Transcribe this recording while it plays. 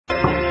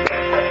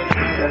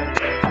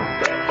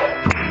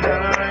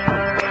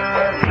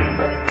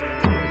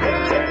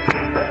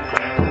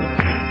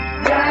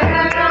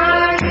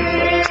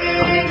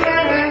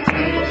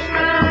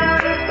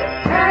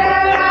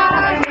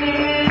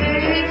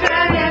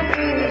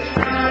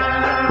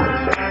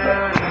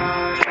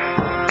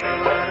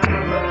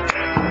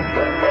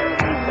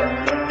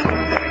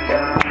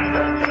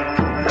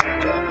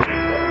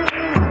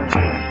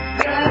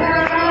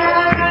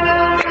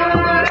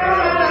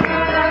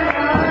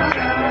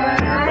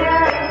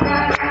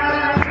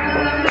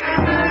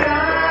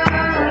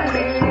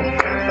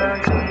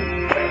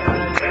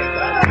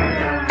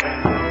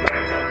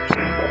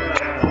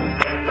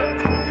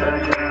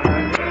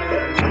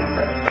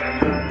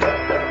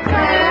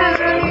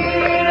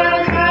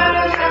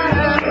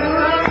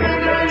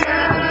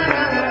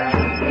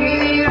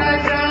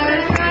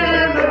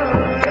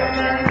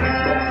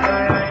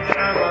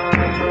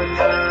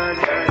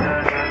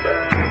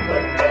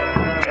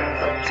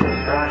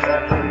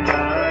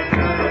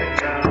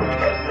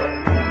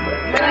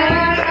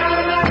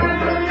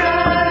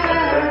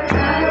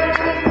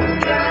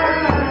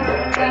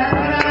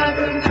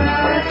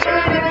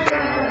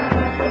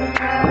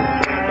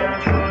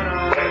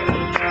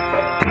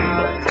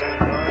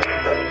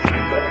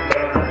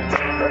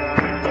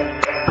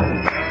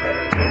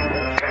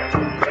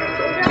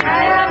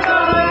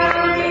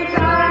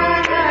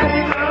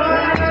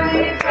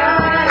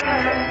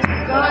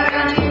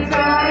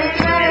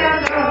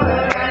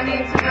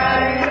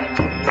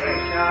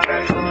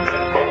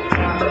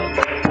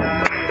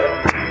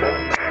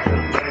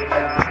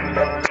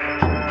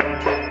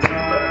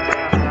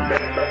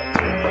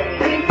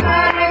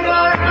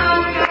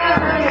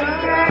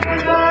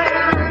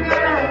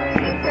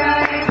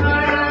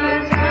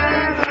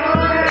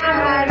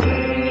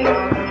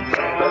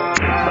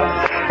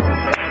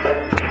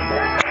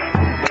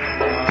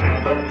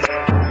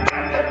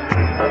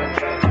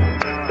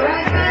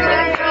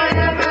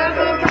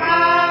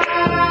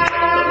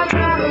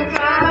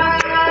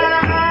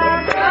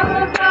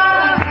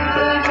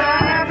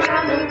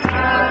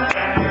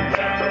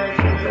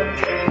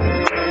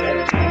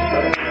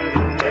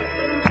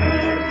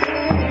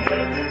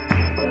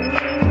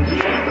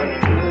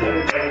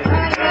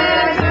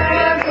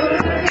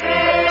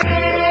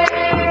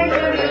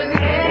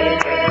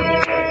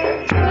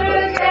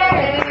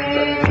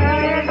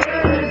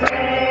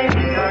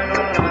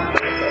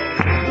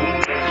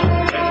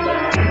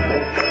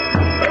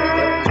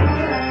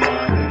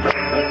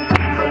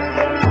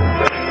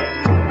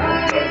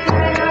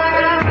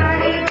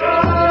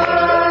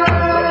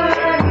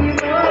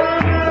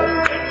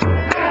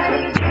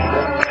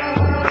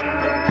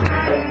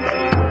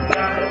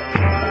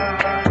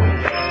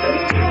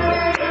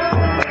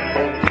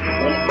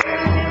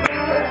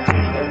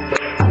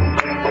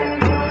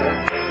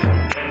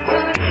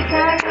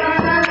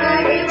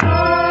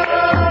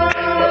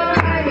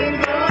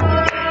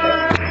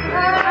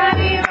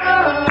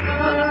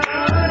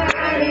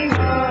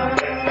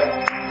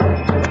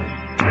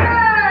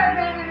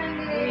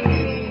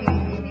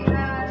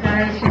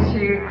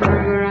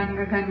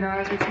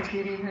Gandhar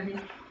Kiri Hari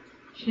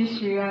Shri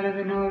Shri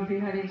Aravino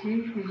Bihari Ji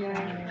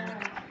Vijay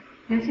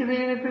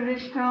Nityaveda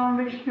Pravishtam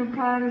Vishnu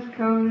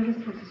Padastho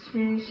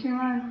Sri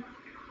Srimad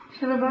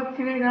Srila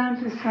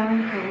Bhaktivedanta Swami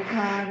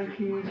Prabhupada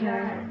Ki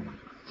Jai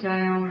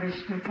Jayam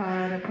Vishnu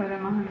Pada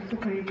Paramahansa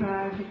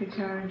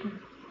Paripajikacharya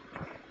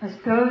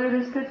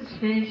Astodara Sat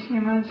Shri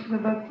Srimad Srila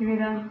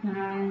Bhaktivedanta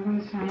Narayan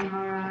Goswami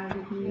Maharaj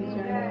Ki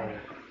Jai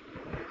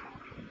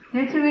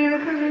Nityaveda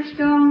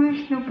Pravishtam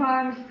Vishnu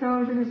Padastho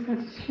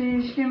Sat Shri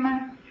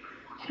Srimad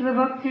Srila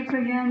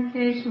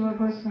Bhakti-Vedanta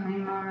Goswami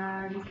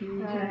Maharaj Ki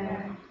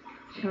Jai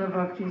Srila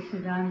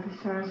Bhakti-Siddhanta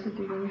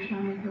Saraswati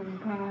Goswami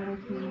Prabhupada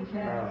Ki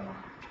Jai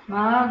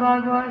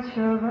Mahabhagavad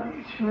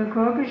Srila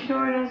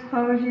Gopishora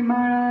Babaji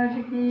Maharaj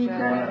Ki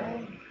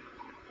Jai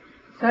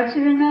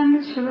Sachidananda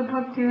Srila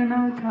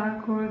Bhaktivinoda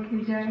Thakur Ki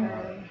Jai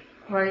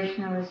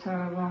Vaishnava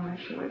Sarvabhauma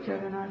Srila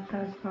Jagannath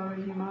Das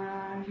Babaji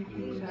Maharaj Ki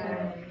Jai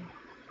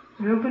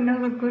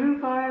Rupanuga Guru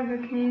Varga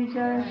Ki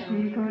Jai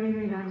Shri Gauri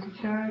Vedanta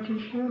Charya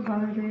Srila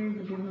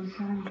Baladev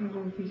Goswami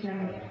Prabhu Ki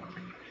Jai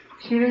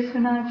Shri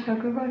Vishwanath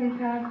Chakravarti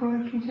Thakur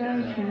Ki Jai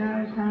Shri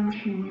Narottam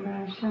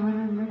Srinivas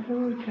Shamananda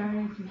Prabhu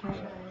Charya Ki Jai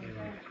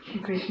Shri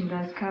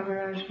Krishnadas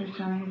Kaviraj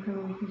Goswami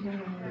Prabhu Ki Jai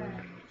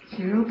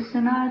Shri Rup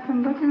Sanatan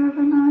Bhakti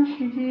Raghunath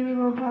Shri Jiva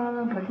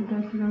Gopala Bhakti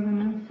Das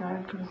Raghunath Sar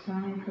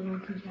Goswami Prabhu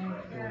Ki Jai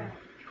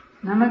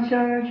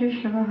Namacharya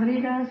Shri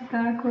Haridas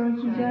Thakur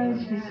Ki Jai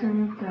Shri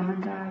Surup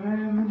Damodara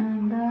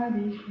Ramananda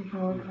Shri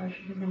Gaura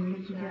Shri Vinda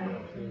Ki Jai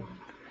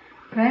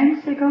Prem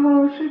Se Kaho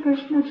Shri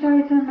Krishna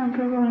Chaitanya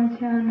Prabhu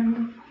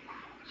Nityananda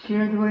Shri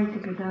Advaita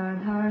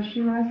Gadadhar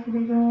Shri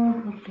Vasudeva Gaur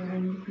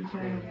Bhaktivinoda Ki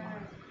Jai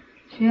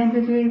Shri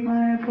Antaji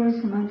Mayapur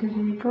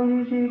Samantaji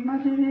Kauriji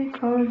Mataji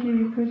Kauriji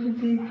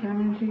Pujaji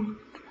Janaji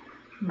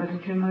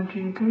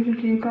Madhudramaji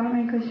Pujaji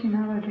Bhamika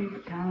Shinavadi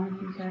Dhamma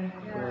Ki Jai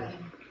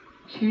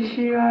Shri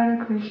Shri Radha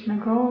Krishna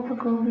Gopa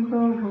Gopi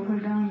Gopa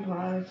Govardhan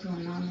Dwara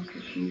Sonam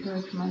Krishna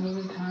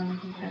Madhava Dhamma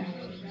Ki Jai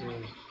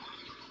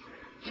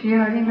Shri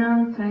Harinam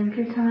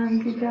Sankirtan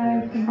Ki Jai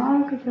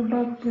Samakata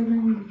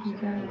Bhaktivinoda Ki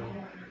Jai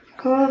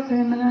Gaur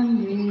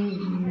Premanandi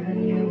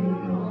Hari Om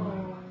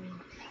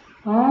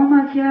Om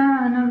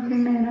Ajnanam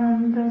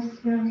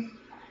Timirandasya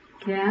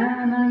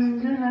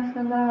Jnananjana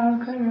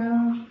Salakaya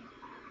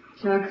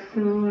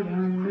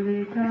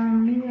Chaksurandritam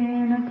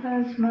Yena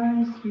Tasmai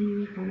Sri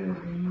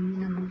Gurave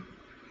Namah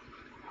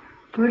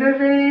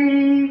Gurave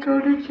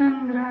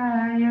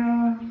Gaurachandraya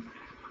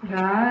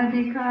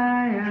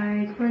Radhikaya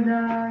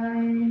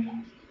Tvadaya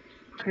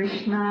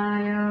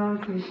Krishnaya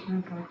Krishna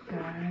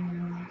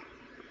Bhaktaya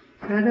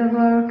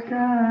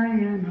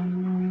Tadavaktaya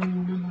Namo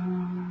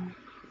Namah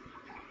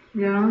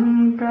Yam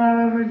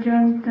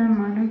Pravajantam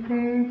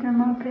Anupetam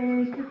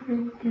Apeta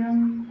Krityam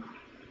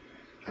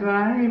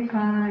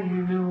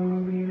Dvaipayano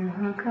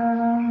Virahaka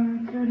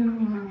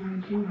Taruma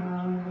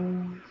Jivaro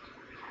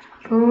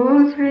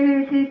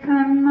Putreti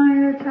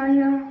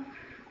Tanmayataya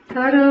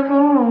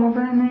Taravo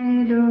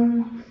Vanedu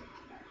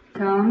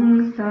Tam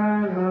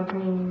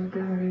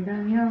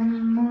Sarvabodharidayam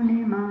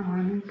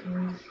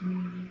Munimanatosmi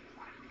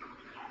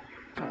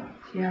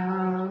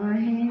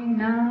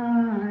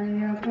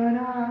Bhaktyavahinaya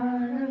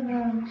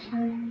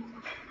Pararavakshay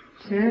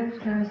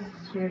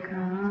Chittasya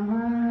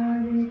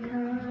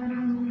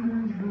Kamadikaram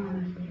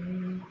Nandade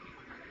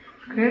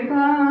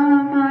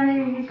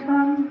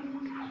Kripamaikam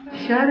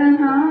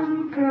Sharanam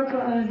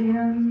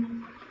Prapadyam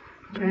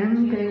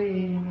Prende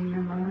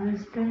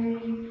Namaste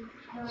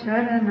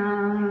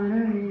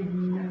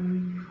Charanarindam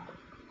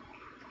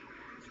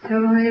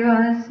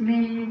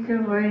Tavaivasmi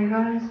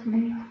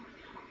Tavaivasmi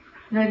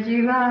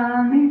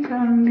Najivami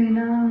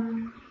Kambina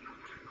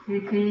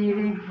Iti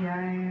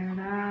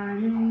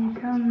Vidyayarani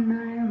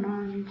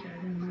Tamnayamam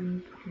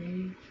Charamanti.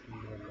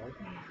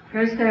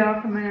 First I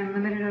offer my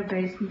unlimited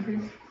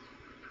obeisances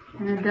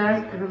and the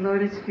dust of the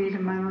lotus feet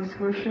of my most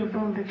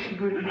worshipful Diksha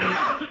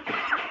Gurudev.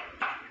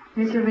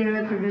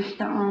 Nityaveda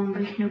Pravishta Om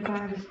Vishnu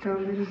Padasto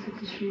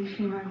Vidasati Shri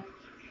Srimad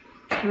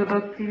Srila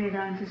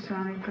Bhaktivedanta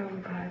Swami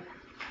Prabhupada.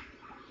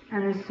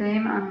 And the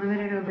same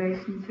unlimited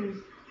obeisances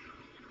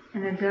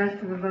and the dust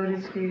of the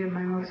lotus feet of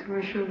my most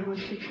worshipful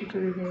Shiksha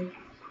Gurudev.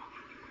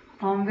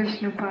 Om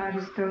Vishnu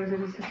Padasto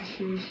Vidasati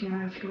Shri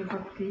Srimad Srila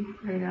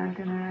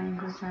Bhaktivedanta Narayan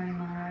Goswami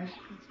Maharaj.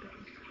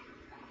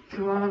 To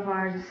all of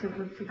our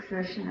disciplic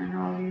succession and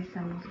all the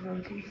assembled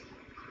devotees.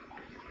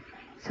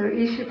 So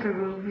Isha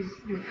Prabhu, who's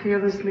the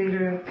fearless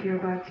leader of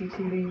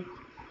PureBhakti.Tv,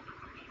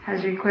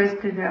 has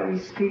requested that we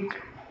speak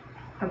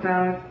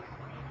about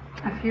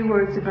a few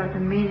words about the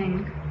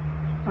meaning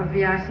of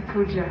Vyasa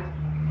Puja,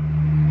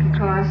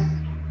 because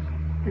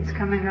it's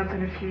coming up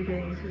in a few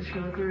days with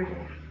Srila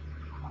Gurudev.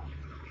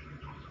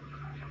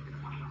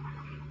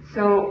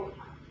 So,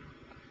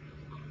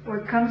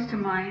 what comes to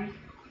mind?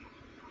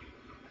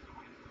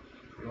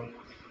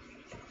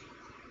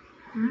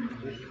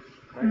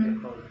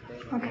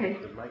 Okay.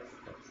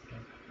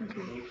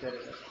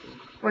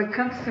 What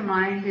comes to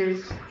mind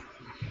is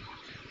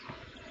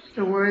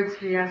the words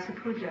Vyasa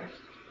Puja.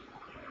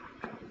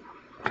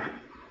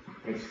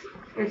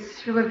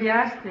 It's Srila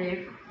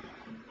Vyasadeva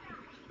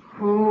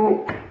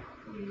who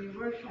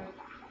worship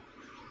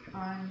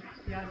on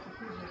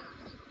Vyasapuja.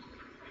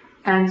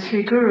 And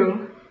Sri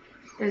Guru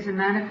is a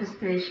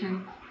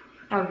manifestation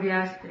of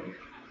Vyasadeva.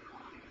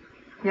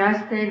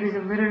 Vyasadeva is a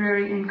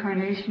literary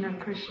incarnation of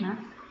Krishna,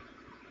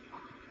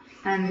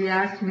 and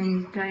Vyas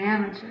means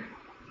diameter.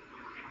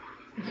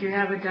 If you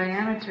have a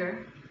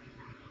diameter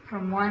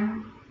from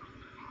one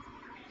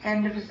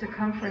end of the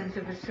circumference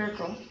of a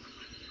circle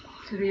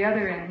to the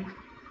other end,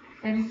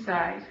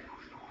 inside,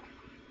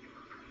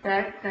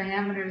 that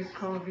diameter is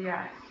called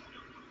Vyas.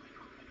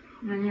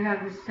 And then you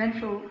have the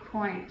central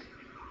point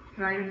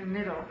right in the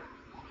middle,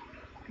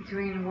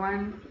 between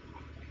one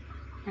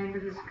end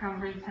of the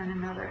circumference and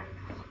another.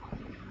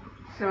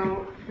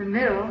 So the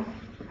middle,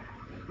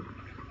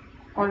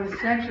 or the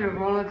center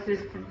of all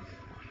existence,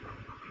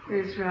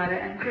 is Radha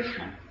and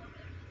Krishna.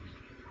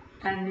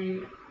 And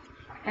the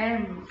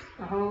ends,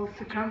 the whole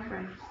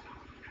circumference,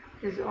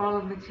 is all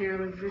of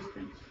material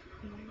existence.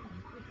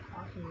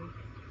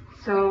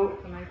 So,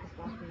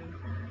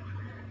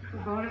 the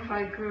bona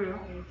fide Guru,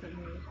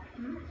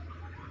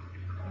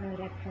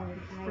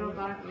 still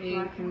back.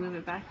 You can move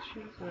it back.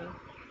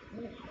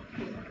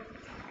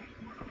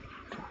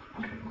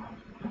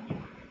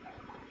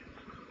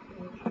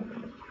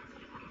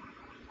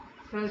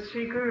 So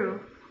Sri Guru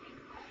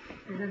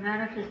is a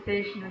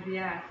manifestation of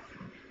Vyas.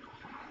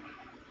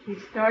 He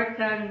starts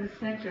out in the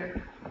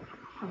center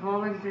of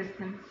all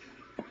existence,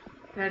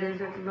 that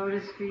is at the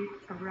lotus feet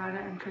of Radha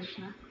and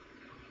Krishna.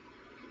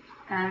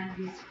 And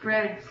he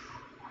spreads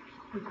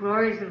the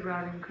glories of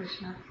Radha and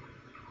Krishna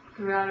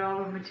throughout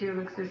all of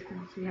material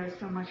existence. He has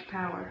so much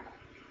power.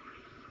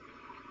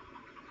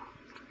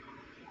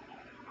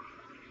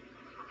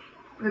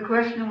 The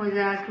question was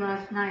asked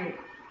last night,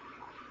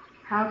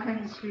 how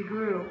can Sri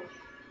Guru,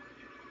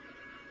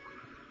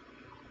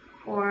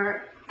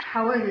 or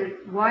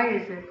why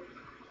is it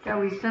that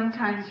we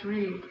sometimes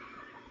read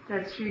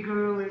that Sri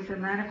Guru is a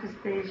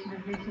manifestation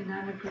of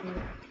Nityananda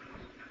Prabhu,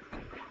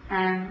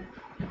 and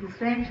at the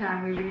same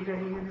time we read that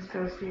he's an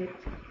associate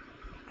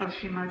of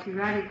Srimati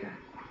Radhika?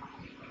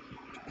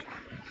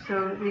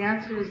 So the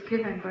answer is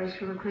given by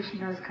Srila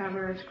Krishnadas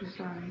Kaviraj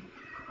Goswami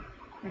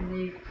in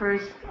the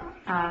first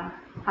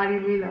Adi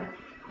Lila,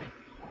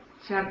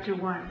 chapter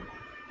 1.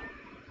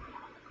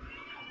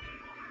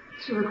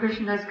 Srila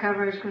Krishnadas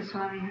Kaviraj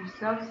Goswami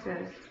himself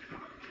says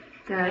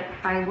that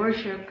I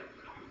worship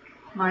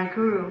my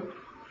Guru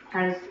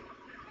as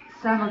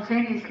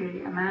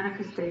simultaneously a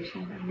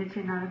manifestation of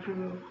Nityananda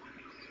Prabhu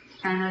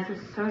and as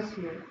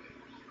associate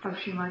of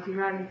Srimati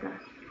Radhika.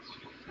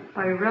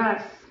 By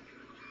ras,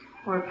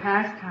 or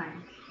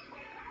pastime,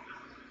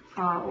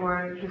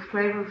 or the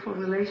flavorful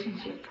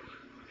relationship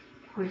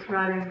with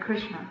Radha and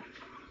Krishna,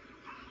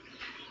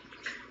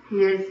 he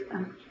is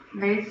a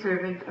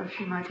maidservant of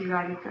Srimati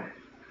Radhika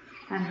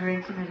and her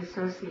intimate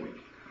associate.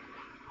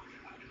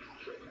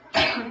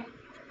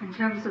 In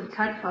terms of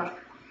tattva,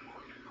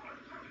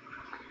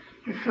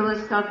 the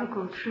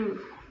philosophical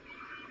truth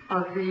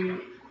of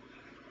the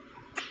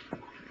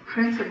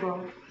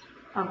principle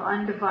of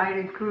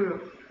undivided Guru,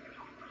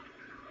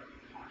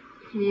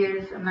 he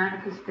is a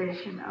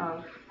manifestation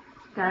of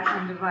that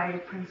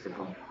undivided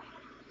principle,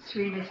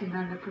 Sri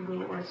Nityananda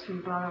Prabhu or Sri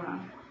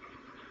Balaram.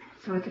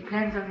 So it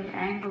depends on the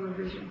angle of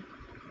vision.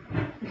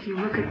 If you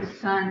look at the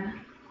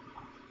sun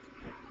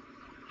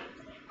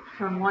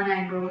from one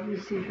angle, you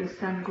see the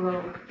sun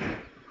globe.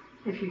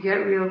 If you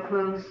get real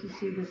close, you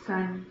see the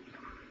sun,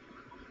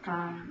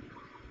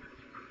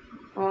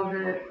 all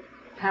the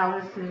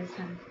palaces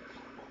and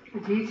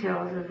the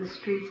details of the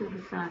streets of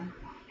the sun.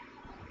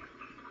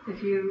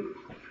 If you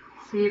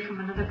see it from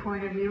another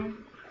point of view,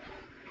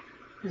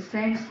 the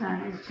same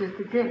sun is just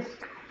a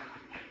disk.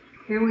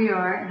 Here we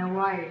are in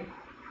Hawaii,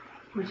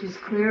 which is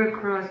clear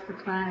across the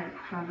planet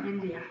from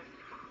India.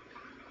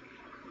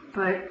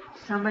 But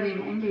somebody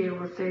in India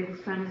will say the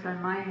sun is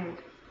on my head,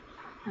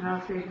 and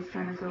I'll say the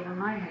sun is over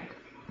my head.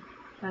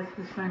 That's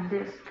the sun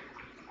disk.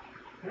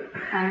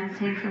 And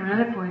seen from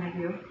another point of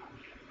view,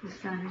 the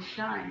sun is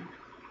shine.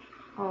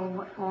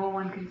 All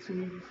one can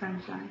see is the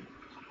sunshine.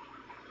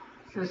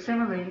 So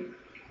similarly,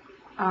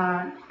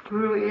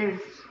 Guru is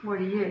what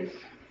he is,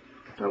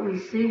 but we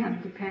see him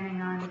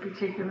depending on a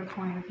particular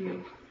point of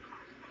view,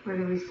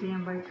 whether we see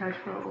him by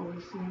tattva or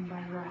we see him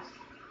by ras.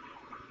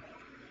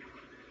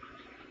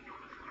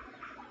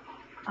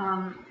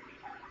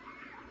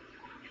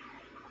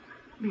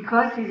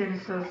 Because he's an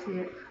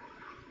associate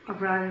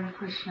of Radha and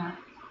Krishna,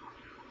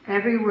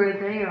 everywhere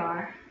they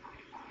are,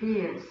 he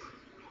is.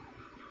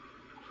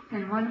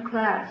 In one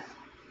class,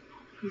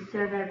 he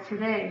said that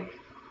today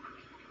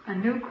a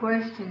new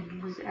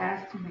question was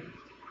asked to me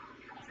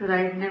that I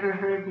had never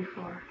heard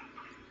before,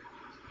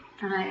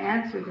 and I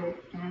answered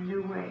it in a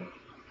new way.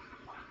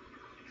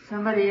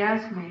 Somebody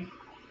asked me,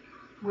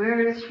 where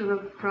is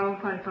Srila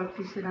Prabhupada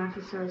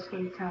Bhaktivedanta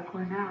Saraswati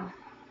Thakur now?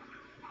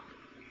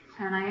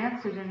 And I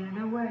answered in a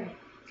new way.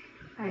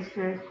 I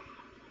said,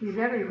 he's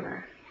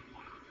everywhere,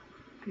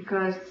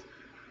 because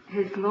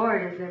his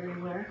Lord is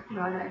everywhere,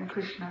 Radha and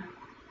Krishna.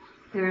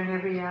 They're in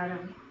every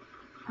atom.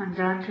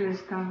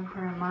 Andantarastam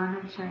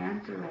Paramana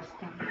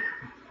Chayantarastam.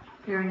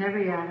 they're in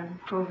every atom.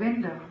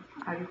 Govinda,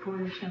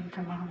 Adipurisham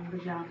Tamaham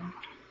Bhajami.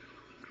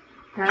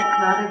 That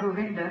Radha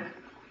Govinda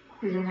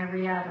is in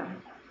every atom.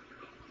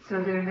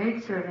 So their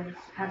maidservants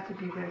have to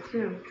be there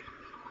too,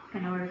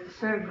 in order to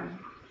serve them.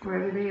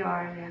 Wherever they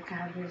are, they have to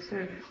have their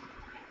service.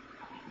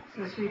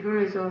 So Sri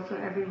Guru is also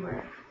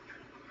everywhere.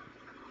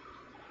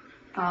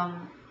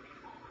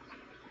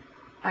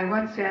 I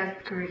once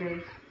asked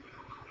Gurudev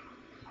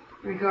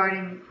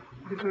regarding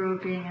the Guru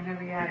being in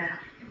every atom.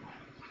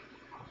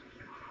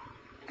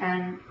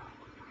 And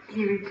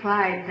he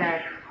replied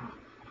that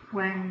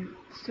when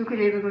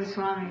Sukadeva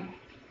Goswami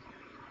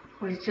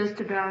was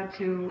just about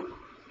to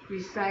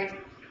recite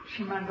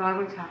Srimad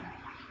Bhagavatam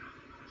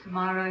to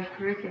Maharaj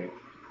Pariksit,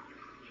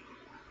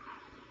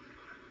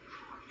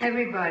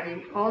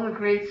 everybody, all the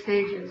great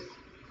sages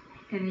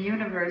in the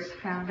universe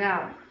found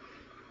out.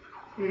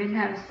 They didn't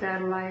have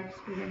satellites,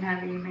 they didn't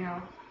have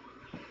email,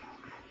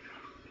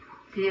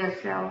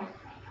 DSL,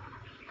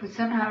 but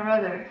somehow or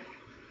other,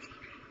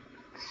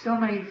 so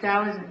many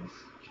thousands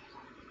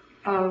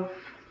of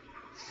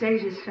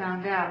sages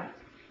found out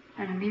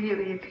and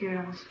immediately appeared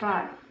on the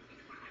spot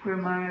where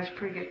Maharaj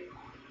Pariksit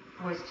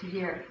was to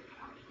hear.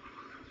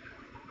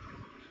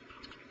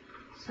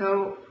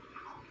 So,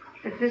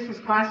 if this is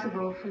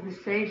possible for the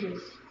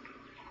sages,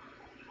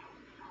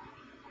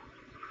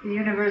 the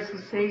universal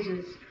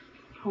sages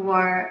who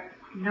are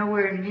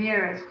nowhere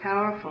near as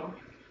powerful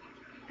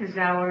as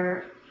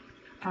our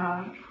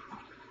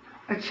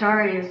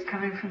acharyas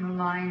coming from the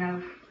line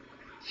of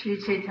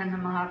Sri Chaitanya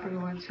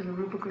Mahaprabhu and Srila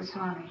Rupa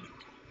Goswami,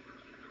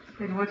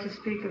 then what to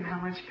speak of how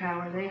much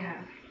power they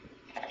have.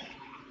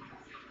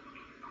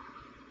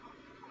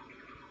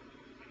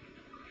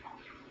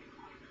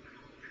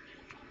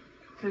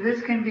 So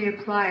this can be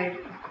applied,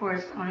 of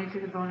course, only to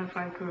the bona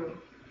fide Guru.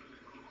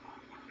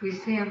 We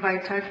see him by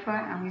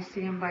tattva and we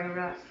see him by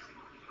ras.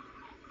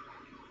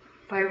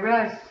 By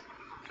ras,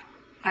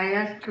 I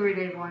asked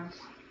Gurudev once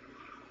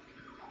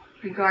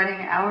regarding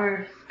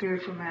our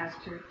spiritual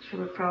master,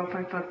 Srila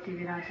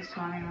Bhaktivedanta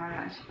Swami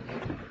Maharaj.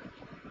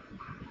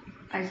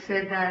 I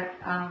said that,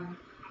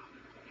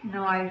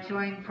 I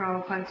joined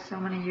Prabhupada so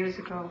many years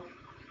ago,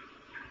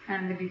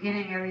 and in the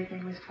beginning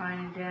everything was fine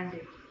and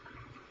dandy.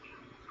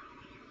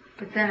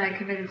 But then I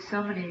committed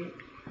so many,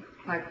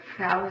 like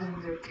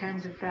thousands or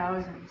tens of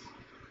thousands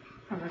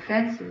of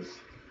offenses,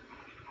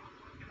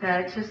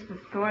 that just the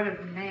thought of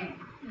the name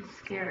is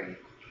scary.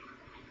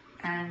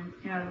 And,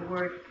 the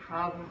word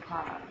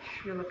Prabhupada,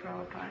 Srila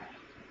Prabhupada.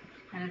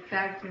 And in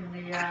fact, in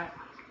the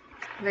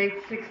late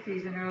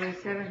 60s and early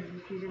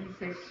 70s, if you didn't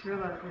say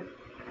Srila,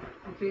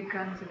 the big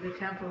guns of the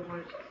temple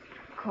would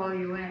call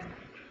you in.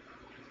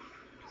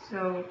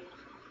 So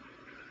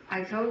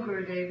I told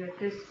Gurudev that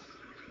this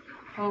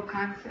whole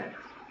concept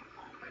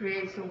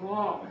creates a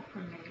wall for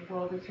me, a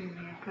wall between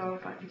me and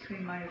Prabhupada,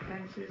 between my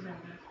offenses and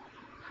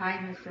the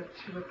highness of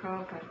Srila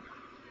Prabhupada.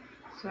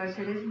 So I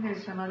said, isn't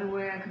there some other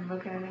way I can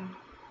look at him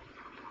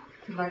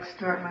to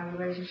start my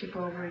relationship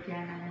over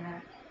again and in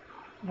a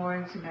more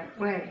intimate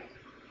way?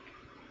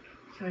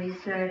 So he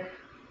said,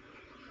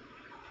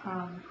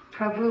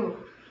 Prabhu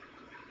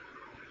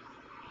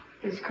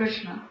is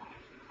Krishna,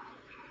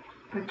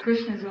 but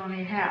Krishna is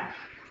only half.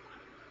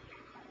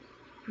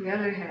 The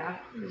other half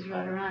is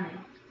Radharani.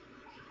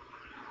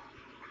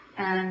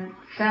 And in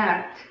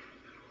fact,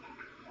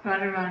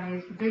 Radharani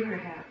is the bigger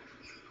half,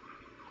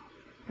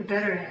 the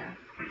better half.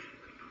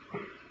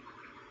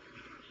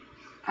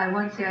 I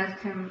once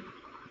asked him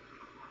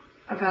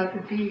about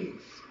the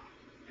beads,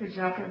 the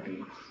japa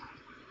beads.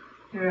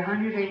 There are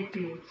 108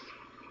 beads,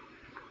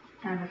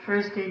 and the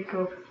first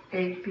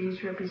eight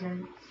beads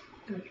represent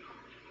the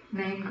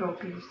main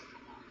gopis,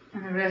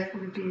 and the rest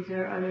of the beads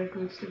are other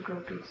groups of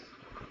gopis.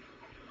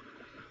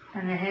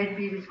 And the head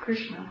bead is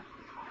Krishna.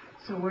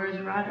 So where is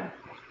Radha?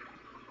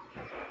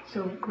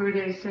 So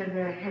Gurudev said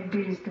the head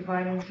bead is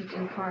divided into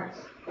two parts,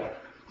 the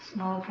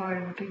small part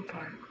and the big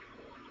part.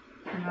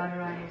 And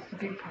Radharani is the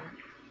big part.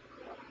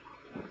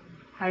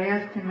 I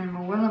asked him in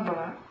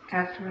Mawilamba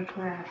after a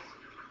class,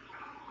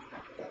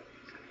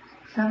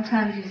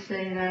 sometimes you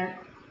say that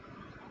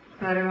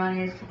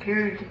Radharani is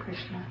superior to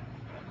Krishna,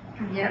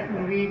 and yet we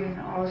read in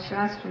all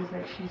Shastras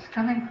that she's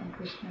coming from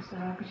Krishna, so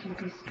how could she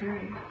be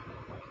superior?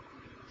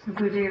 So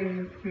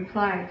Gurudev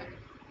replied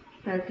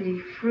that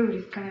the fruit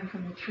is coming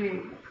from the tree,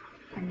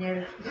 and yet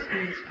it's the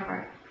sweetest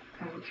part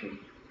of the tree.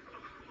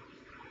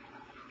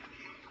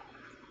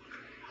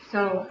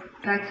 So,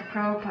 back to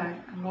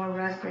Prabhupada, a more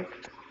rasic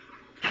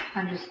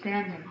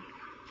understanding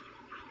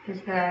is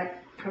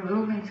that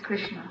Prabhu means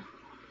Krishna,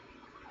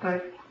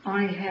 but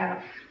only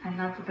half, and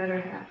not the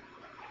better half.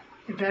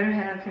 The better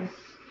half is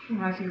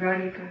Srimati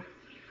Radhika.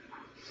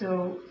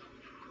 So,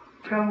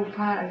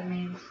 Prabhupada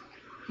means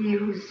he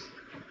who's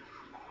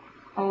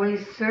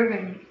always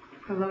serving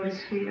the lotus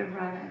feet of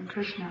Radha and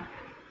Krishna,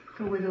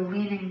 but with a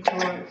leaning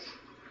towards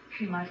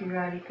Srimati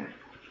Radhika.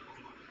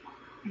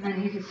 And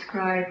then he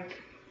described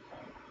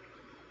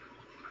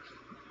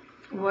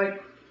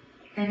what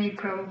any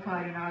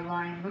Prabhupada in our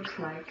line looks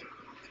like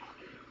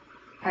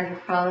as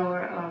a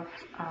follower of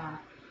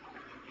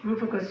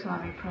Rupa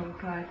Goswami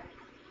Prabhupada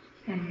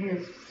in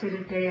his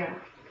Siddhadeha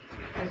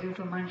as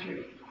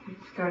Upamanjari. He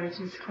started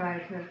to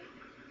describe the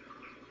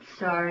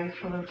sari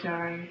full of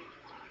jari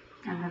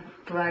and the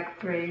black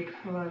braid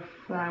full of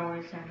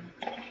flowers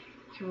and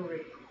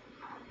jewelry.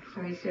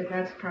 So he said,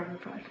 that's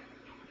Prabhupada.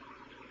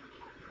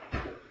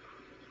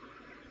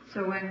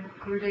 So when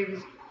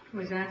Gurudev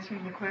was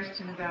answering the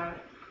question about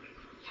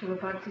Srila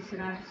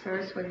Bhaktisiddhanta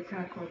Saraswati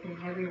Thakur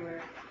being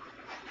everywhere,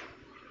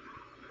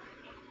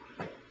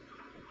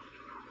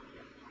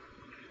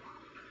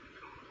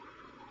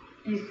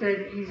 he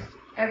said he's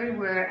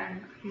everywhere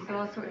and he's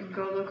also in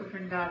Goloka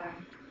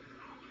Vrindavan.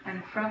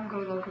 And from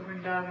Goloka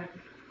Vrindavan,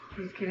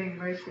 he's giving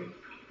mercy.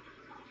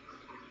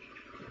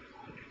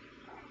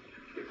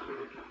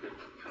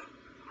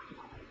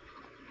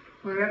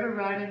 Wherever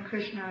Radha and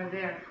Krishna are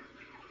there,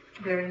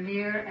 their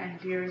near and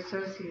dear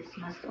associates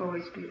must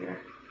always be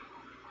there.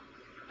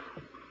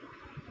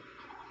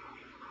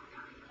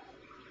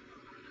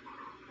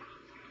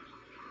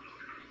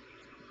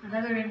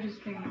 Another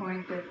interesting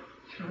point that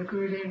Srila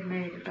Gurudev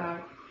made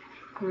about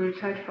Guru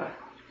Tattva,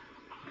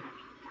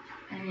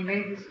 and he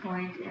made this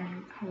point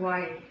in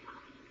Hawaii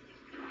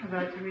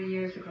about 3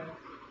 years ago,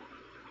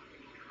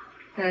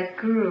 that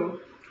Guru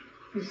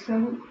is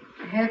so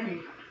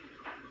heavy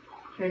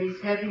that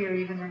he's heavier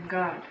even than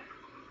God.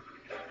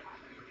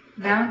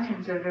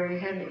 Mountains are very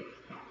heavy,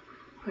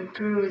 but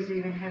Guru is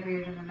even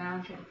heavier than the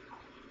mountain.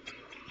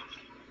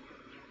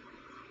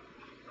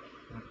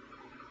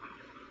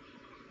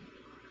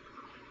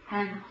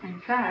 And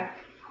in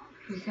fact,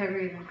 he's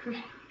heavier than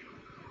Krishna.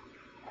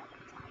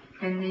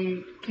 In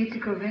the Gita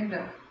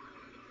Govinda,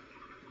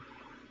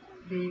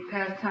 the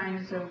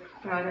pastimes of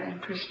Radha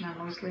and Krishna,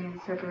 mostly in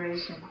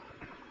separation,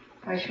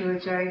 by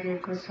Srila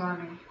Jayadev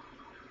Goswami,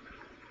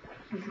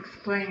 it's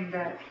explained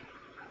that,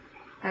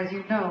 as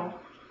you know,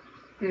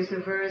 there's a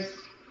verse,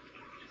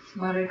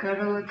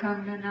 Smaragaro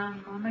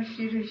Kandanam Mama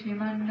Shira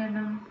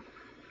Shimandanam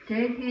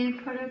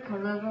Dehi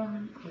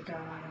Parapalavam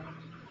Udaram.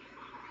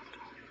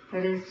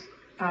 That is,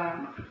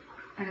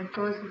 and it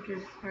goes with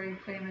this very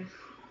famous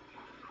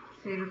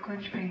Seva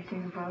Kunj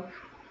painting above,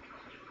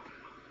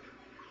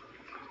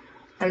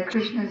 that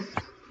Krishna's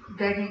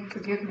begging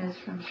forgiveness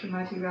from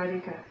Srimati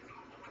Radhika,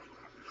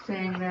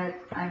 saying that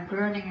I'm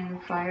burning in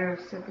the fire of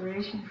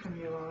separation from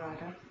you, O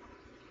Radha.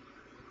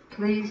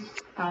 Please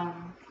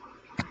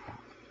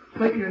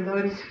put your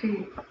lotus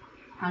feet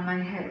on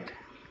my head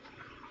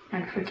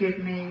and forgive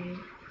me,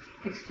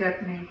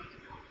 accept me,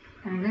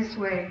 and in this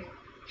way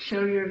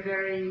show your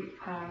very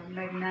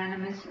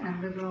magnanimous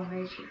and liberal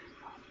nature.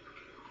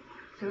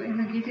 So in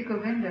the Gita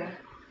Govinda,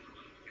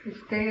 it's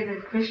stated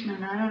that Krishna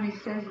not only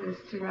says this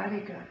to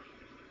Radhika,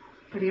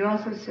 but he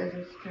also says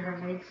it to her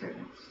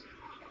maidservants.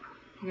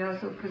 He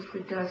also puts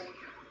the dust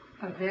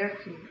of their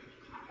feet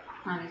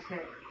on his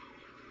head.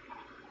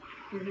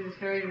 This is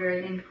very,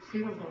 very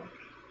inconceivable.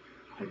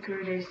 But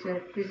Gurudev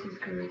said, this is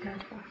Guru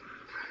Tattva.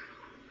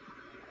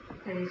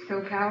 That he's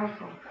so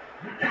powerful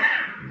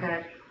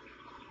that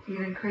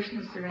even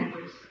Krishna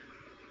surrenders.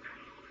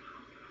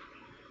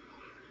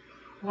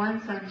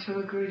 Once on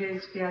Srila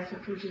Gurudev's Vyasa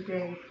Puja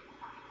Day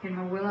in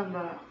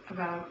Mawilamba,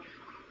 about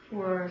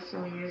 4 or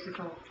so years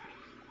ago,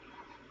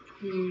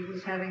 he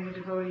was having the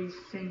devotees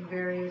sing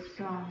various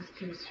songs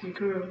to Sri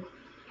Guru.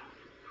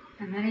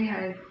 And then he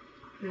had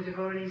the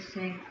devotees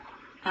sing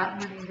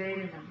Atmani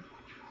Vedanam,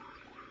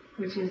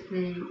 which is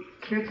the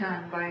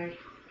kirtan by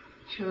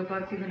Srila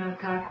Bhaktivedanta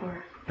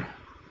Thakur,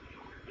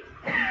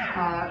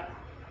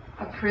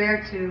 a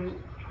prayer to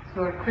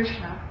Lord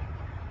Krishna,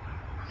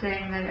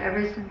 saying that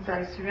ever since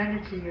I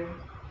surrendered to you,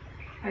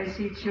 I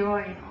see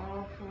joy in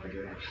all 4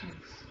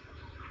 directions.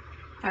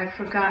 I've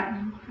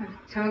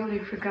totally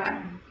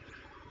forgotten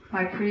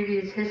my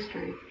previous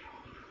history,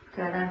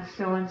 that I'm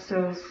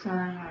so-and-so's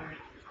son or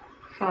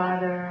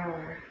father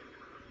or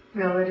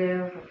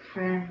relative or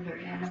friend or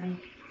enemy.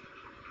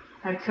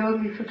 I've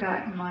totally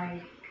forgotten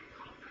my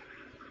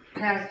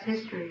past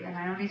history, and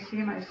I only see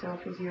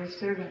myself as your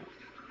servant,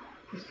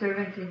 the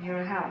servant in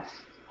your house.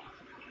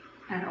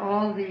 And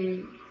all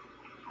the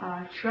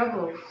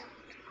troubles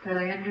that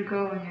I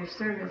undergo in your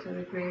service are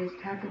the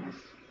greatest happiness.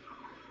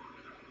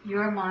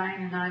 You're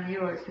mine and I'm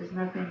yours. There's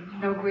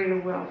no greater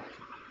wealth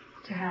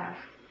to have.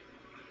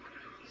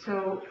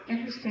 So,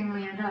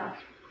 interestingly enough,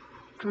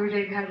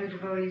 Gurudev had the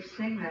devotees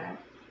sing that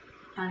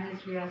on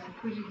his Vyasa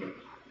Puja Day,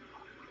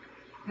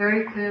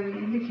 very clearly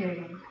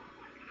indicating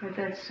that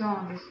that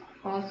song is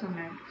also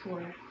meant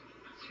for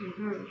Sri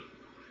Guru.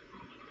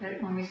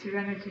 That when we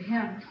surrender to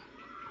him,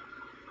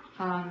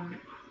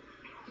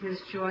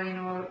 there's joy in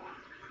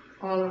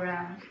all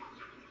around.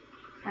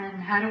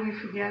 And how do we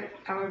forget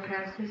our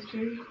past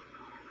history?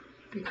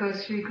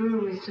 Because Sri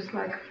Guru is just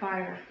like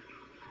fire.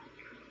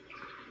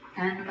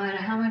 And no matter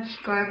how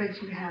much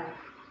garbage you have,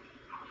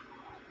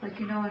 like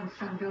in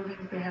some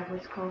buildings they have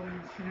what's called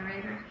an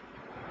incinerator.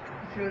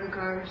 You throw the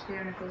garbage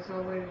there and it goes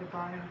all the way to the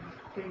bottom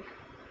in these big,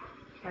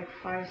 like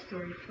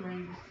 5-story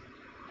flames.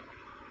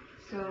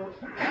 So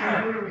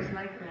Sri Guru is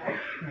like that.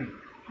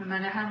 No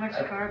matter how much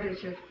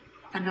garbage of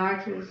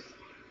anarthas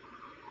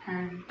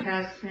and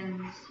past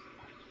sins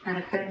and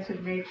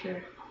offensive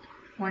nature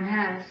one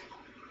has,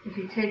 if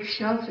he takes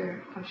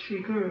shelter of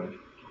Sri Guru,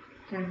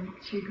 then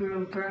Sri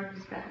Guru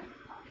burns that.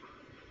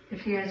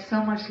 If he has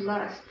so much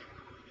lust,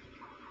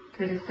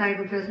 the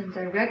disciple doesn't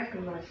direct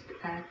the lust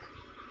at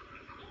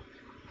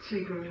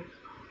Sri Guru,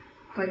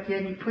 but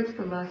yet he puts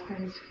the lust at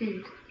his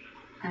feet,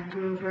 and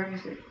Guru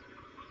burns it.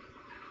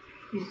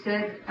 He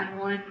said on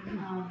one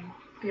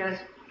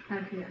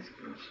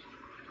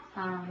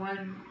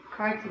one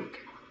Kartik,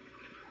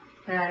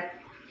 that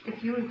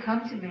if you would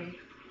come to me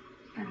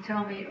and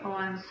tell me, oh,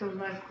 I'm so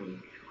lusty,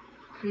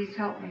 please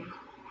help me,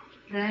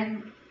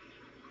 then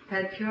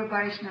that pure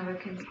Vaishnava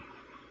can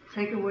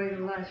take away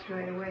the lust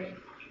right away.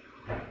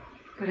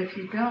 But if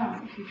you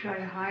don't, if you try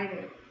to hide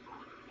it,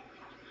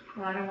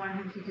 well, I don't want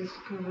him to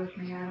disapprove of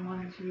me, I don't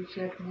want him to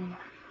reject me,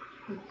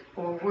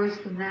 or worse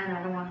than that,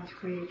 I don't want him to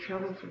create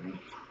trouble for me.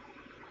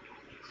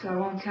 So I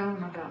won't tell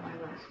him about my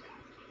lust.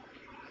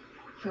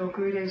 So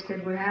Gurudev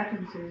said what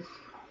happens is,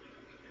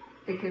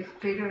 it gets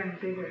bigger and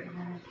bigger, and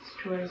then it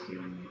destroys you,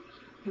 and you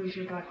lose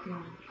your bhakti,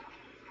 and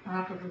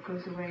Mahaprabhu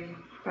goes away, and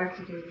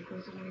Bhaktivedanta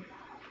goes away.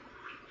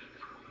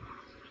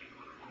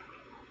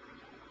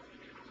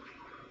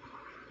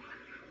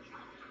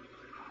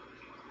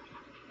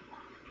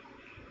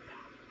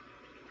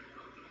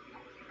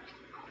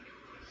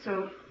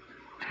 So,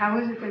 how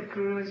is it that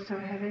Guru is so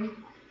heavy?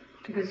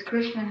 Because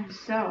Krishna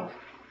himself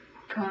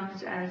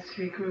comes as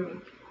Sri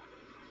Guru.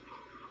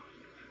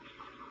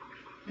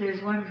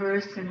 There's one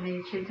verse in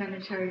the Chaitanya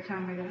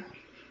Charitamrita,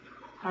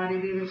 Adi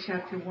Lila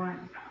chapter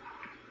 1,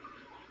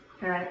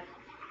 that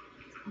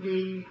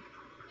the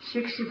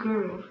Shiksha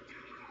Guru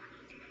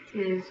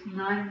is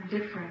none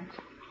different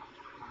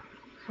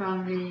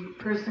from the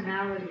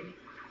personality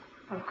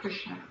of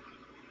Krishna.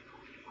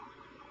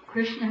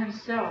 Krishna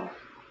himself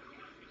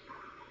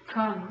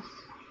comes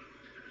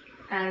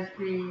as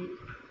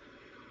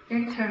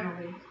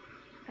internally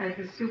as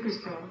the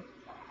Supersoul,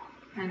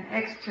 and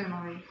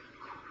externally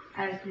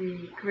as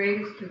the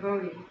greatest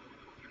devotee,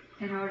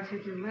 in order to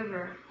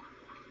deliver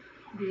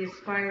the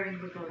aspiring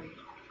devotee.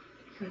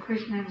 So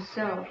Krishna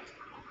himself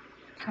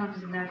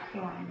comes in that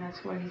form, and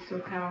that's why he's so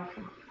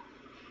powerful.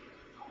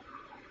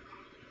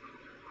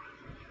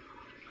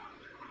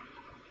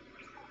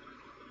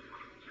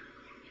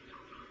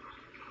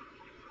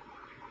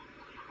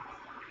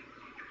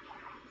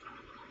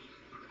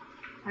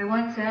 I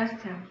once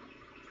asked him,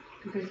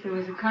 because there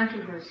was a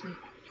controversy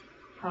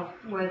of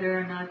whether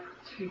or not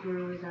Sri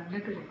Guru is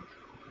omnipotent.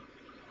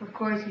 Of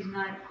course, he's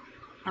not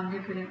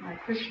omnipotent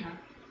like Krishna,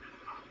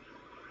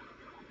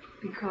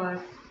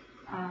 because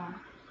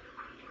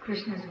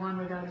Krishna is one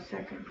without a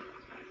second.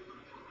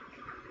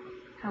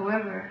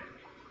 However,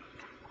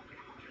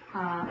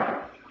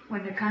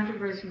 when the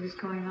controversy was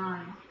going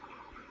on,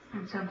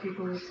 and some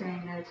people were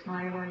saying that it's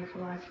Mayavadi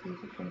philosophy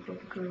to think that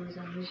the Guru is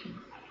omniscient,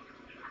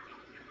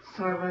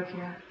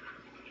 Sarvagya,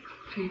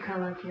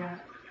 Trikalagya,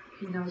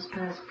 he knows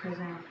past,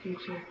 present, and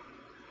future.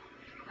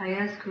 I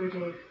asked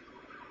Gurudev,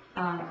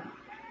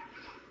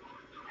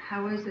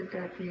 how is it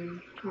that the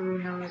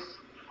Guru knows,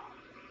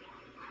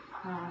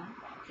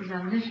 is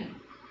omniscient?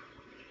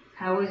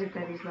 How is it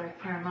that he's like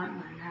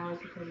Paramatma, and how is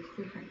it that he's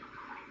different?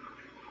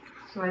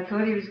 So I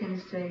thought he was going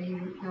to say he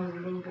knows a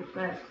little bit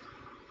less,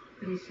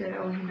 but he said,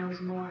 oh, he knows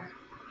more.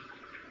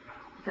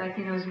 In fact,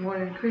 he knows more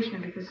than Krishna,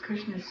 because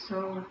Krishna is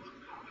so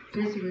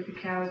busy with the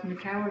cows and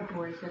the cowherd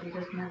boys that he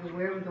doesn't have the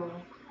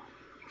wherewithal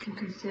to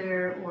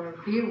consider or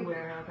be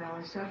aware of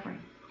our suffering.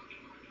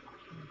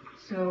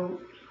 So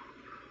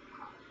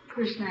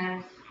Krishna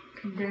has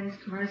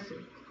condensed mercy,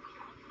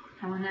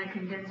 and when that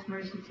condensed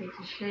mercy takes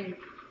a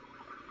shape,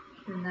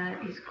 then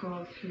that is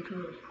called Sri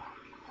Guru,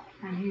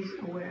 and he's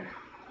aware.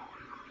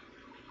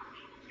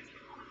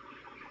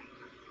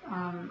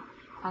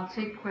 I'll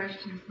take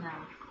questions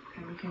now,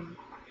 and we can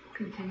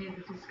continue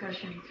the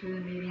discussion through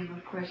the medium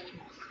of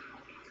questions,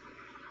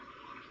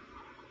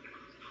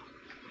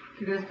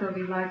 because there'll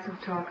be lots of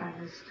talk on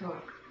this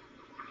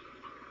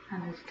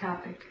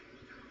topic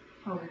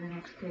over the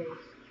next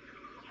days.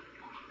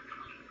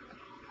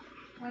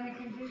 When a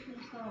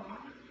conditioned soul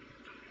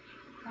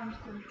comes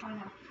to the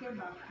point of pure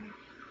bhakti,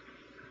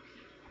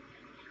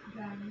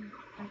 then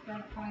at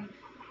that point,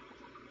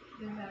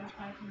 does that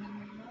apply to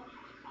him as well?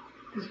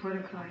 Does what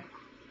apply?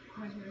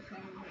 What you were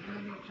saying, that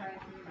maybe try to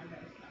remember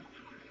yourself.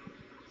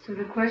 So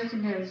the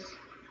question is,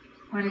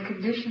 when a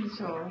conditioned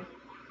soul,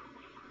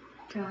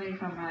 tell me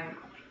if I'm right,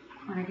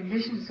 when a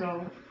conditioned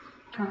soul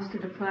comes to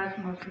the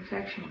platform of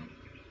perfection,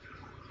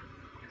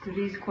 do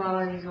these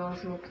qualities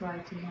also apply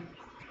to him?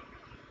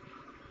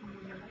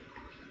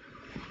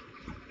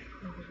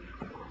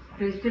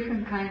 There's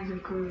different kinds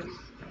of gurus.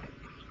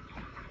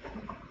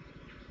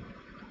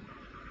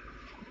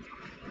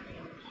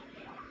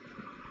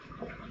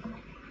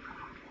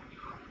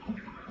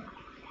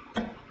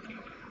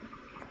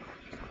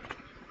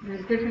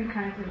 There's different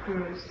kinds of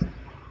gurus.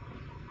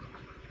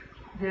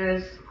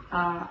 There's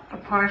a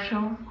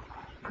partial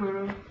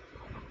guru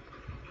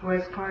who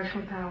has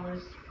partial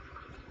powers.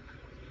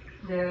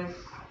 There's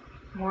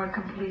more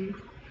complete,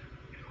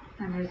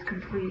 and there's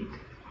complete.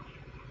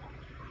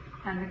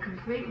 And the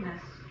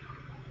completeness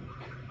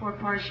or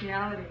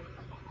partiality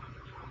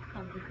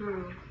of the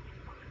Guru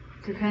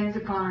depends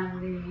upon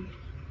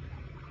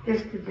the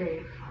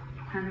Istadev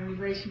and the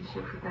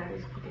relationship with that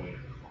Istadev.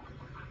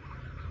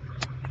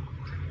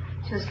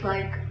 Just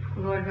like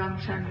Lord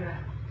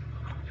Ramchandra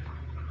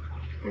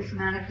is a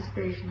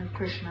manifestation of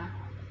Krishna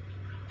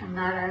and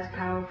not as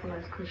powerful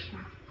as Krishna.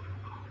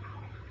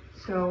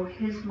 So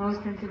his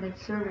most intimate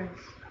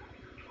servants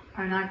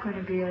are not going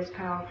to be as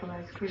powerful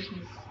as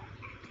Krishna's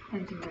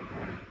intimate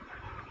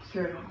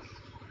servants.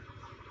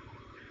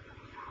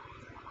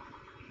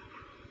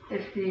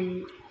 If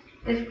the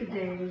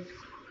Istadev is,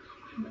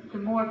 the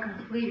more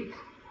complete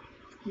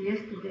the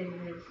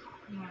Istadev is,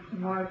 the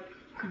more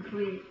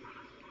complete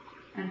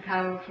and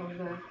powerful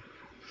the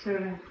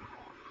servant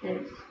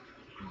is.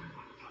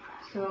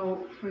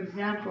 So, for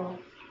example,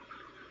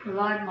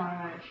 Prahlad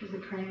Maharaj is a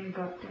praying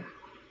bhakta.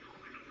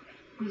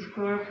 He's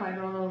glorified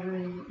all over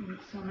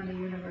so many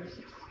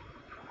universes.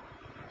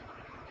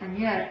 And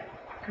yet,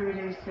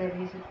 Gurudev said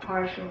he's a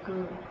partial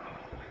guru,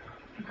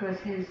 because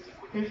his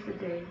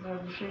Istadev,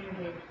 Lord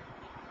Srimad,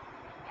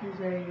 is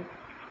a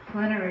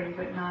plenary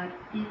but not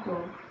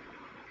equal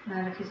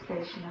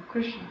manifestation of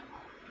Krishna.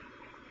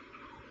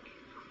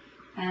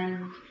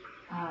 And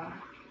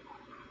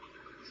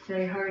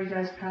say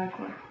Haridas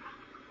Thakur,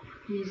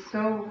 he's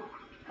so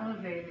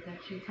elevated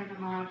that Chaitanya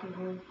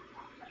Mahaprabhu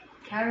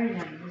carried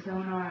him in his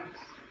own arms,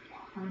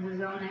 and with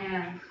his own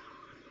hands.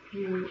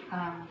 He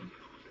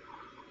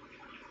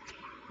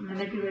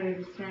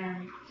manipulated the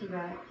sand so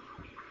that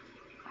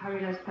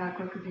Haridas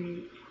Thakur could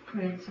be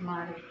put in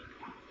samadhi.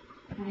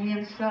 And he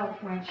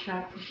himself went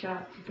shop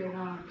to get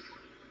arms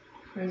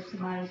for his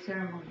samadhi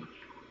ceremony.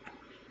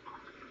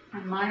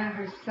 And Maya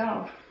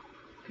herself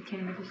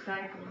became a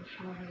disciple of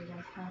Srila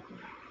Haridas Thakur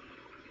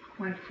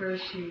when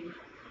first she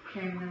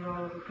came in the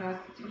role of a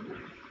prostitute.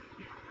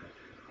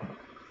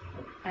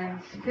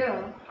 And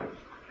still,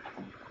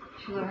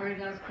 Srila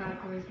Haridas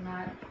Thakur is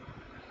not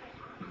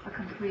a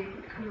complete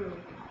guru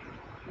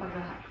of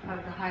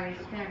the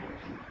highest standard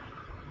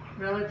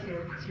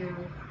relative to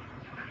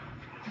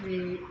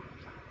the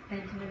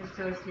intimate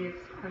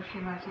associates of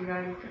Srimati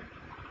Radhika,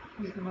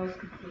 who's the most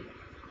complete.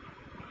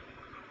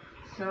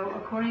 So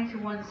according to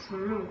one's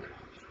Swarup,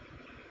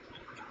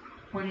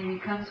 when he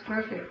becomes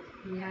perfect,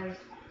 he has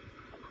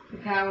the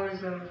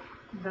powers of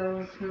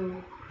those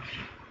who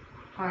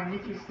are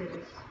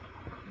Nityasiddhas.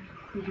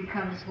 He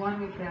becomes one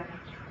with them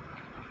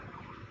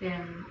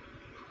in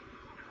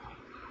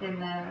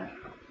the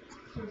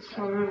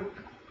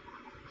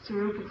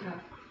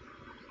Swarupata.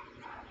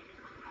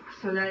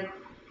 So that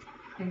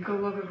in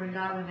Goloka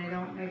Vrindavan they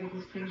don't make a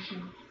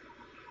distinction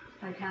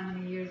like how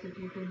many years have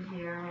you been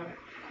here or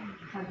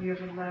have you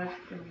ever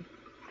left and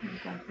things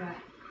like that.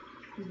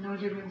 There's no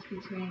difference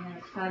between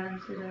a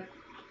sadhan-siddha,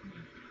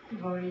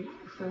 devotee,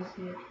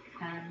 associate,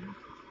 and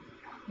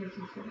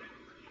nitya-siddha.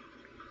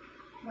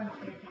 One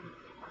second.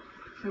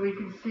 So we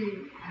can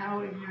see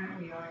how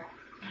ignorant we are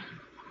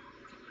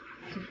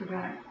to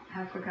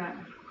have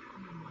forgotten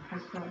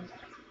ourselves.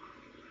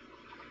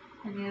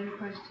 Any other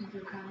questions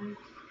or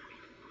comments?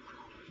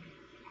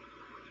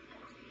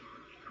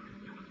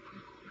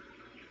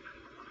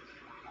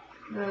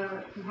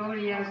 The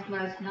devotee asked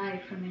last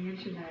night from the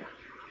internet,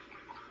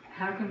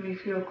 how can we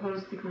feel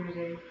close to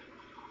Gurudev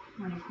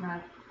when he's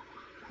not,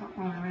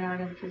 when we're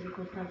not in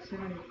physical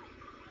proximity?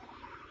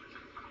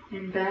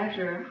 In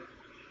Badger,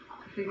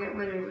 I forget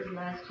whether it was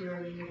last year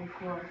or the year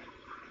before,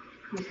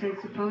 he said,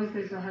 suppose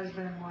there's a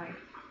husband and wife,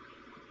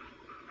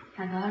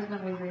 and the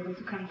husband was able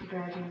to come to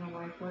Badger and the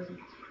wife wasn't,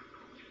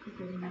 because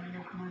they didn't have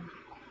enough money.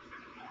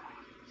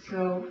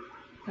 So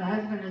the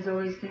husband is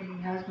always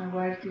thinking, how's my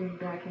wife doing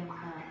back in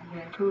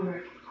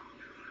Vancouver?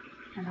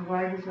 And the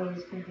wife is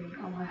always thinking,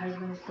 oh, my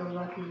husband is so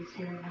lucky he's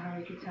hearing the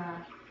Hari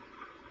Katha.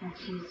 And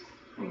she's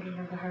thinking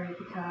of the Hari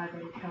Katha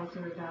that he tells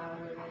her about,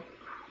 or that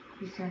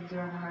he sends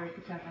her on the Hari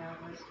Katha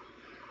mailing list.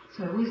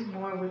 So who's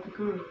more with the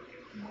Guru?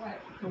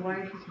 The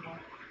wife is more.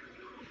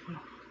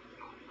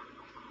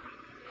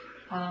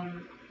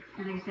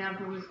 An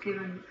example was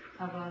given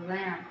of a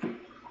lamp.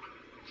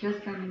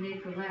 Just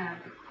underneath the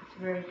lamp, it's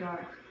very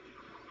dark,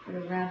 but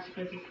the lamp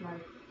spreads its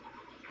light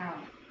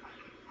out.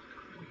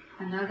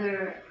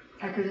 Another,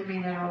 that doesn't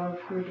mean that all of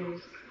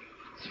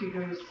Sri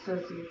Guru's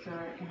associates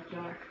are in the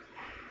dark.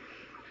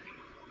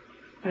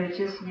 But it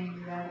just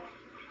means that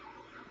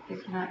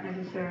it's not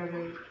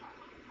necessarily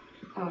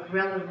of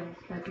relevance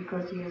that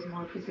because he has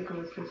more physical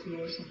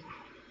association,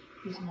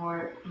 he's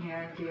more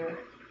near and dear.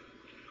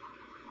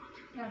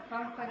 Yeah,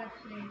 Prabhupada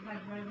actually had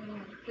very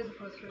little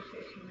physical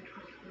association with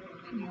his Guru,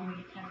 maybe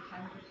only 10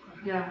 times or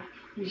so. Yeah,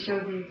 we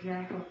showed the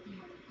example.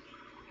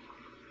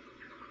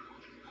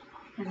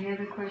 Any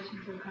other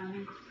questions or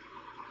comments?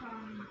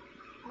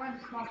 One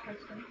small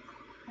question.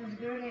 As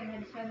Gurudev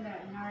had said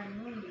that Narayana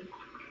Muni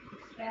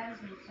expands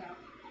himself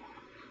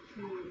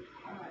to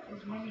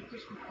as many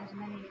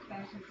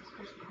expansions as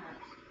Krishna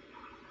has.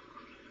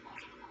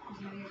 As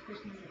many as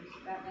Krishna is,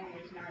 that many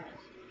as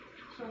Narada's.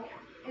 So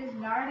is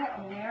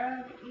Narada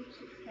aware of each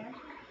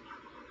expansion?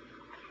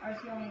 Or is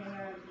he only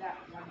aware of that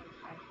one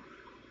expansion?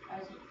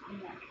 as you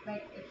know,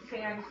 like if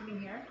say I was sitting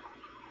here,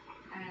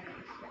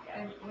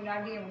 and would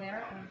I be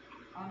aware of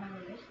all my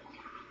relations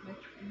with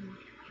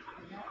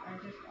that, or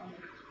just only?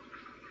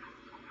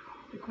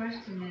 The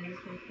question is,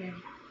 I think,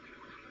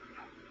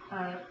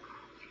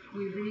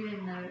 we read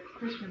in the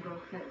Krishna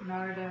book that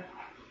Narada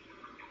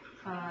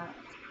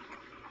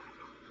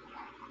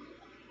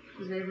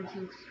was able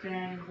to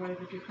expand and go to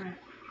the different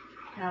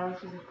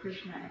palaces of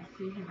Krishna and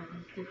see him in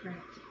his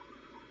different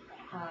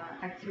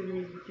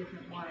activities with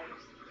different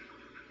wives.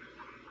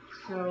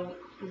 So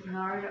is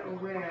Narada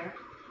aware,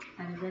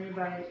 and is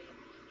everybody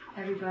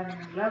in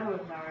the level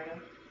of Narada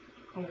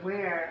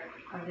aware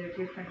of their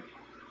different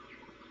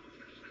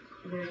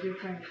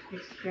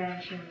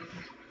expansions,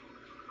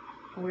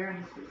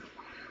 awarenesses,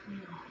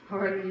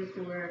 or are they just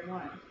aware of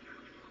one?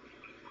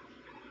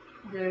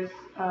 There's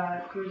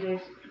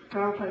Gurudev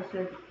Prabhupada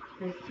said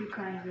there's two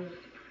kinds of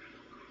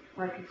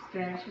like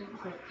expansions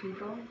of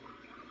people.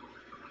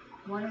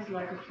 One is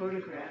like a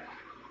photograph,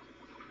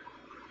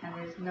 and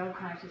there's no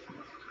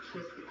consciousness, it's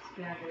just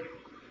expanded,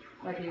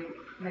 like you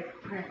make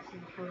prints in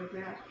a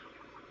photograph.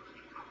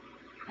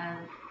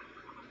 And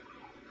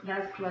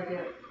that's like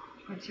a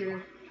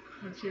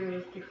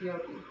materialistic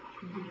yogi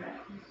can do that.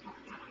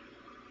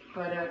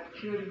 But a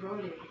pure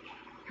devotee,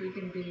 he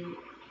can be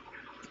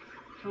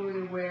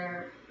fully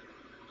aware,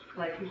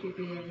 like he could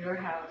be in your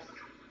house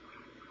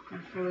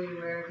and fully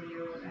aware of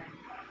you,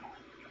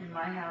 and in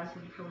my house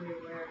and fully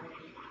aware of me.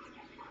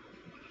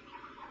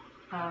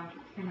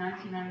 In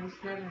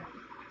 1997,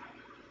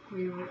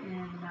 we were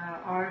in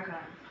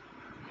Oregon,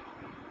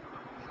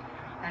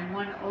 and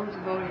one old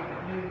devotee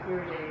that knew the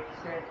Gurudev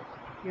said,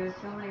 "You have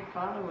so many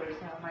followers,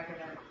 how am I going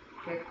to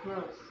get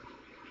close?"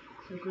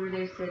 So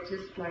Gurudev said,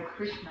 just like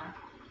Krishna,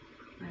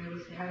 when he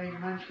was having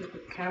lunch with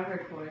the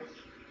cowherd boys,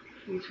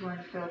 each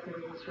one felt that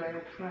he was right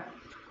up front.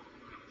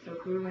 So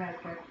Guru has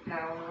that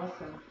power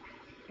also,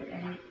 that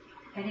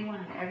anyone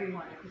and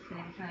everyone at the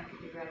same time can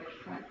be right up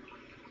front.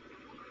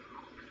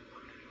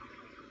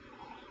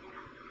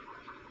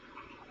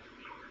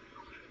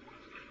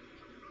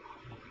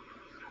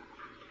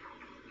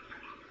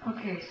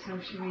 Okay, so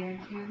should we end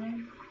here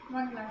then?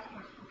 One last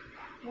question.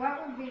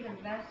 What would be the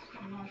best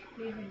and most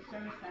pleasing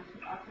service then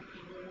to offer to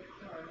Guru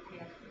for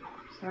PSP?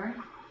 Sorry?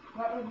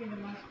 What would be the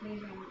most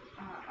pleasing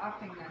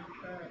offering then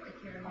for if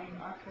you're going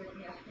to offer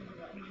PSP?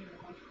 What would be the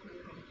most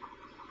pleasing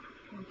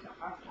thing to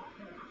offer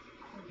for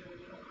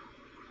Guru?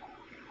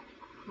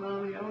 Well,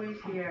 we always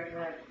hear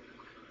that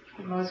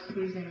the most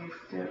pleasing is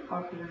to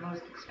offer the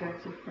most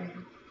expensive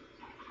thing,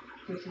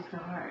 which is the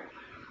heart,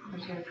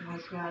 which has the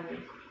most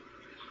value.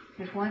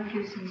 If one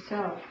gives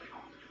himself,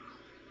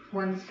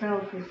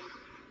 oneself is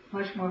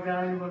much more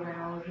valuable than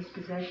all of his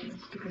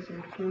possessions because it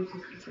includes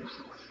his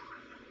possessions.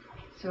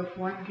 So if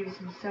one gives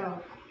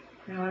himself,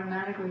 then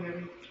automatically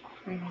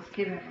everything is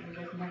given, and he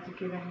doesn't have to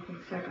give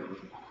anything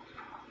separately.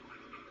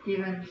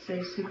 Even, say,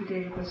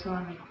 Sukadeva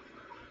Goswami,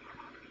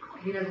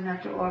 he doesn't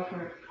have to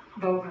offer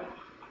bhoga.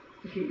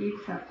 If you eat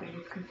something,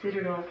 it's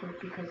considered offered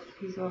because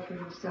he's offered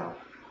himself.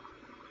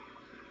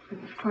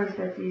 But of course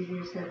that's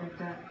easier said than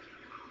done.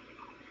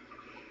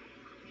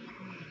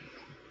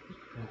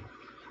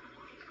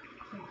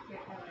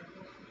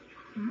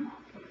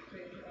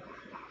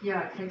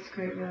 Yeah, it takes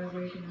great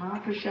realization.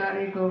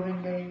 Mahaprasade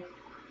Govinde,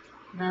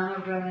 Nama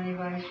Brahmani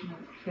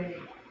Vaishnava.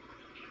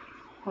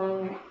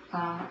 Oh,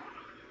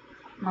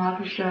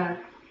 Mahaprasad,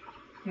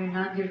 you're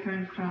not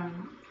different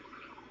from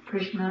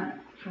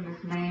Krishna, from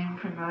his name,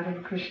 from Radha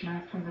and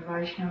Krishna, from the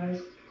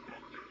Vaishnavas.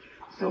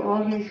 So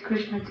all these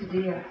Krishna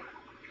Tadiya,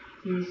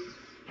 these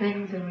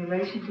things in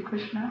relation to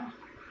Krishna,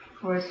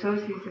 or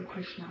associates of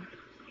Krishna,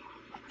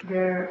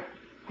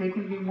 they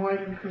can be more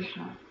than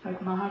Krishna. Like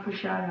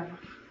Mahaprasadam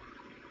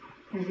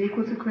is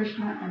equal to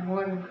Krishna and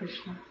more than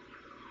Krishna.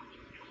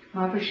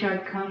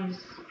 Mahaprasad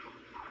comes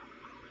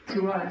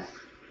to us,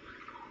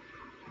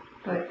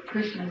 but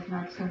Krishna is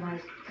not so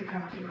nice to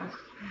come to us.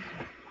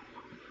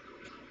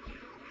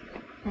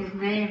 His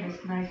name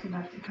is nice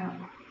enough to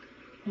come.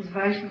 His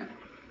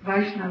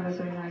Vaishnavas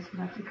are nice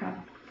enough to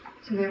come.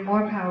 So they're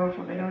more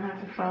powerful. They don't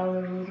have to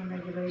follow the rules and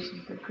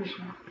regulations that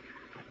Krishna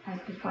has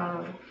to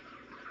follow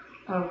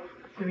of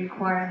the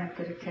requirement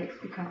that it takes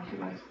to come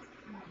to us.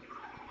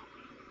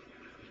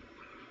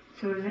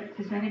 So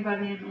does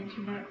anybody in the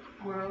internet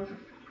world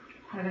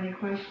have any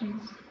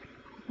questions?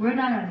 We're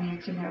not on the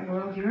internet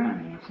world, you're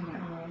on the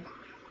internet world.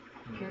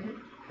 Get it?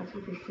 That's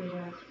what they say to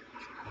us.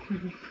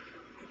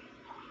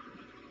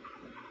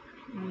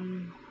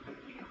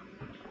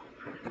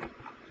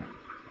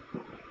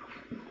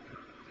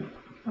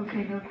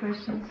 Okay, no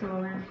questions, so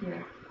we'll end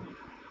here.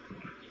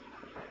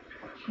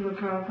 Srila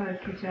Prabhupada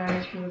ki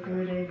jai, Srila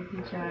Gurudev ki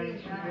jai,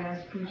 Srila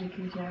Vyas Puja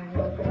ki jai.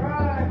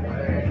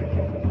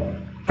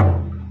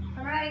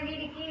 Hooray,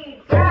 Gita ki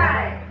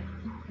jai!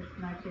 Let's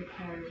not get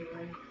carried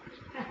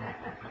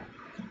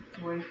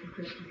away from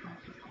Krishna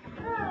consciousness.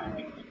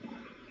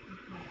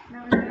 No,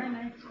 it's very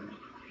nice.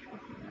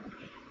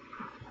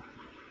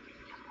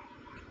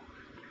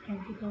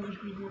 Thank you for the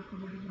video from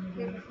the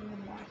beginning.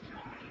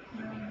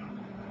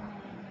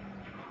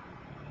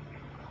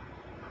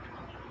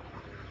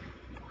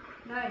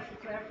 Nice,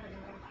 it's advertising.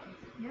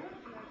 Yeah.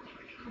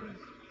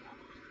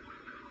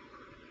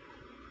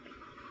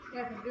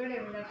 Yeah, because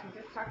Gurudev was actually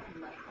just talking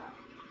about that.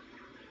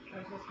 I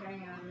was just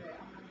hearing on the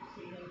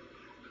CD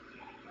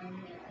when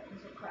it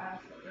was a class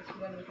that was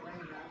filled with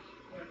Maharaj.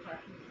 They were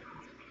talking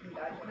in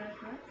Dodge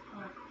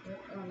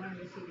or one of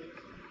the CDs.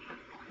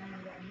 And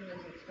he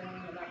was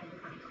explaining about the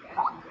different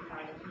expansions of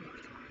Narada Muni.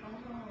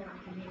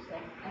 And he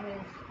said,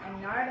 and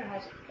Narada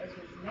has as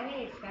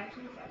many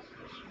expansions as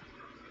Krishna.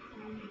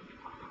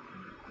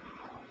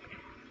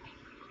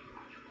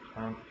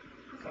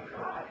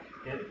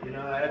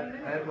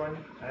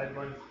 I had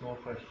one small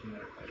question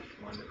that I just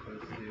wanted to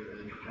pose to you,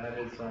 and that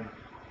is,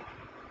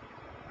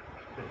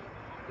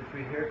 if we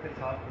hear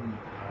Katha from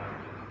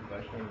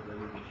Vaishnava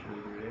Village and Shri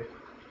Gurudev,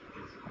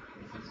 is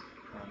this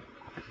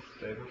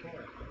favorable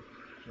or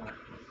not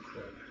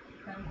necessarily?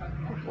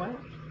 What?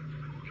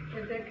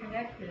 If they're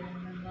connected in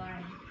the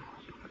line,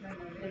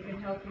 they can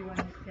help you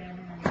understand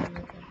and agree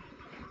with them.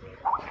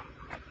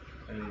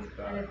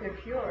 And if they're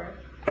pure,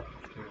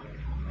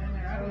 then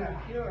they're totally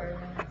pure,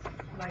 then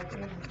it's like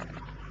innocent.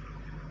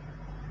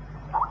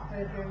 But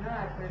if they're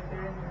not, but if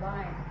they're in the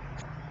line,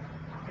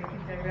 they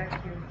can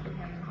direct you to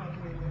him and help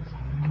you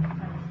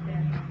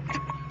understand him.